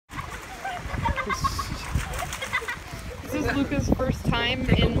Luca's first time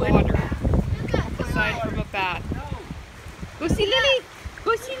in water, aside from a bath. Go see Lily!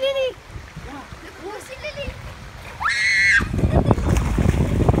 Go see Lily! Go see Lily!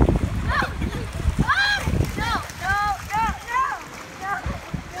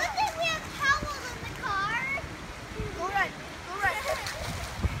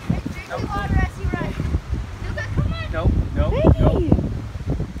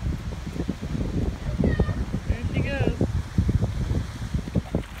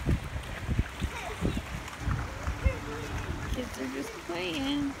 Kids are just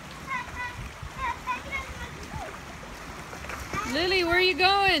playing. Lily, where are you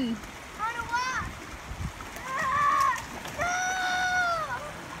going? On a walk.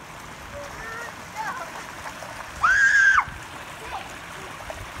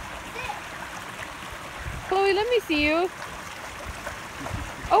 Chloe, let me see you.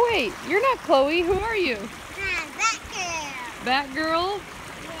 Oh wait, you're not Chloe. Who are you? Batgirl. Batgirl?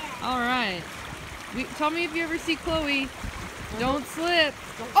 Yeah. All right. Tell me if you ever see Chloe. Don't slip.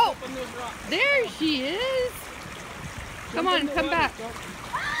 Don't slip on those rocks. There she is. Come on, come back.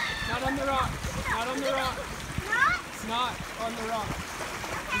 Not on the rocks. Not on the rocks. Not? It's not on the rocks.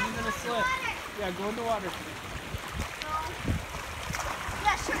 You're gonna slip. Yeah, go in the water.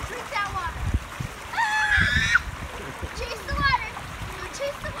 Yeah, sure. Drink that water. Chase the water. Go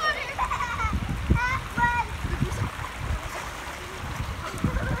chase the water. Have fun.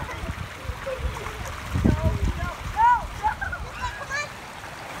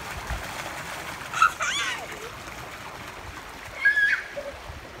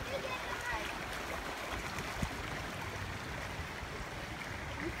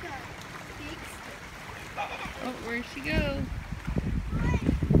 Oh, where'd she go?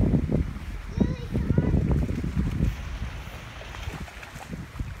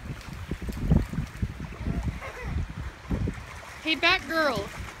 Hey, Batgirl.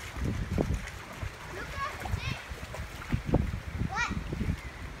 What?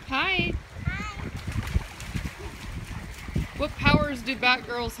 Hi. Hi. What powers do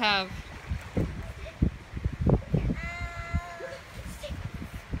Batgirls have?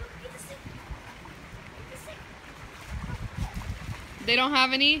 They don't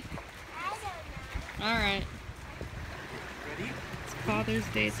have any? I don't know. All right. Ready? It's Father's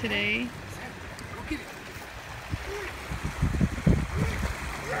Day today. Go get it.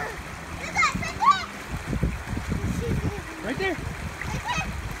 Right there.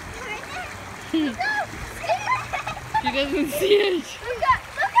 She doesn't see it.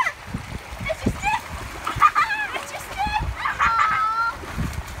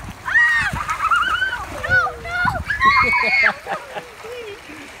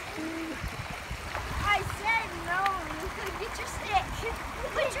 I said no. Luca, get your stick.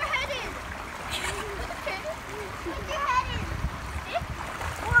 Put your head in. Put your head in. Stick.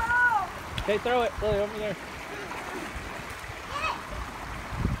 Whoa. Okay, throw it. Lily, over there.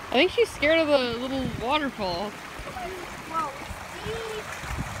 I think she's scared of the little waterfall. Whoa. Deep.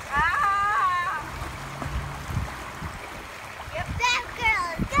 Ah. Yep, that girl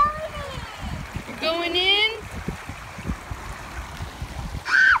is going in. You're going in?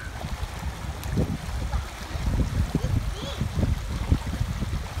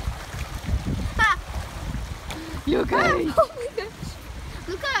 You okay? Oh my gosh.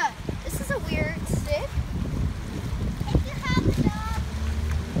 Luca, this is a weird stick. If you have a dog,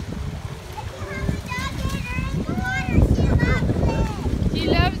 in the water, she loves it. She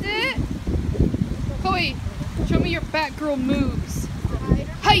loves it? Chloe, show me your Batgirl moves.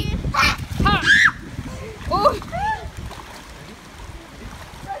 Hey! Ha! Oh!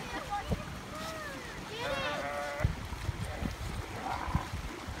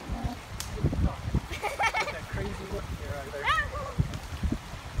 Crazy look here out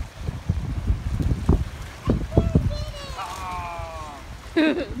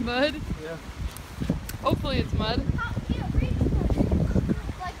there. Mud? Yeah. Hopefully it's mud.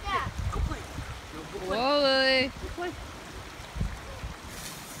 Like that. Go play. Whoa, Lily. Go play.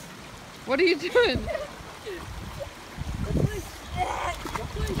 What are you doing? Go play. Go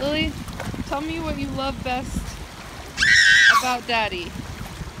play. Lily, tell me what you love best about Daddy.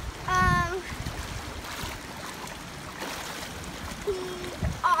 He's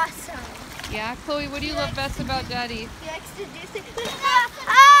awesome. Yeah, Chloe, what do you love best about Daddy? He likes to do things.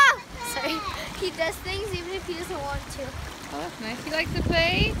 Ah! Sorry. He does things even if he doesn't want to. Oh, that's nice. You like to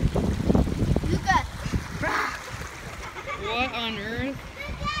play? Luca. What on earth?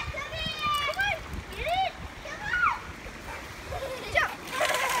 Come on. Get it. Come on. Jump.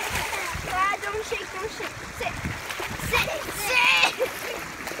 Ah, don't shake. Don't shake. Sit. Sit. Sit.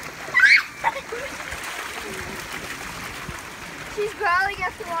 Crowley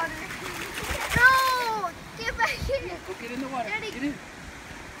gets the water. No! Get back in. Yeah, go get in the water. Daddy. Get in.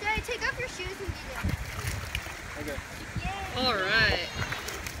 Daddy, take off your shoes and get in. Okay. Yay. All right.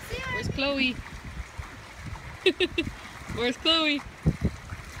 Where's Chloe? Where's Chloe?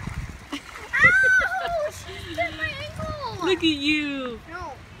 Ouch! She bit my ankle. Look at you.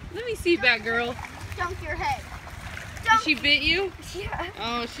 No. Let me see, Batgirl. Dunk your head. Did Dunk. she bit you? Yeah.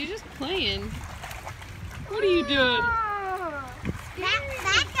 Oh, she's just playing. What are you doing?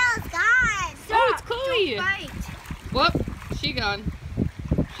 That girl's gone. Stop. Oh, it's Chloe. Don't fight. Whoop, she gone.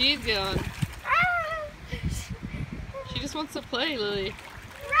 She's gone. She just wants to play, Lily.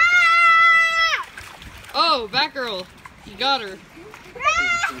 Oh, Batgirl. You got her.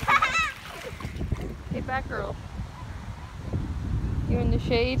 Hey, Batgirl. You in the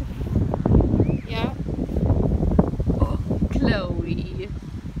shade? Yeah? Oh, Chloe.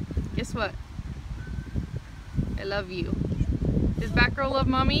 Guess what? I love you. Does Batgirl love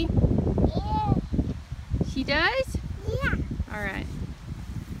Mommy? Yeah. She does? Yeah. Alright.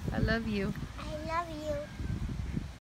 I love you. I love you.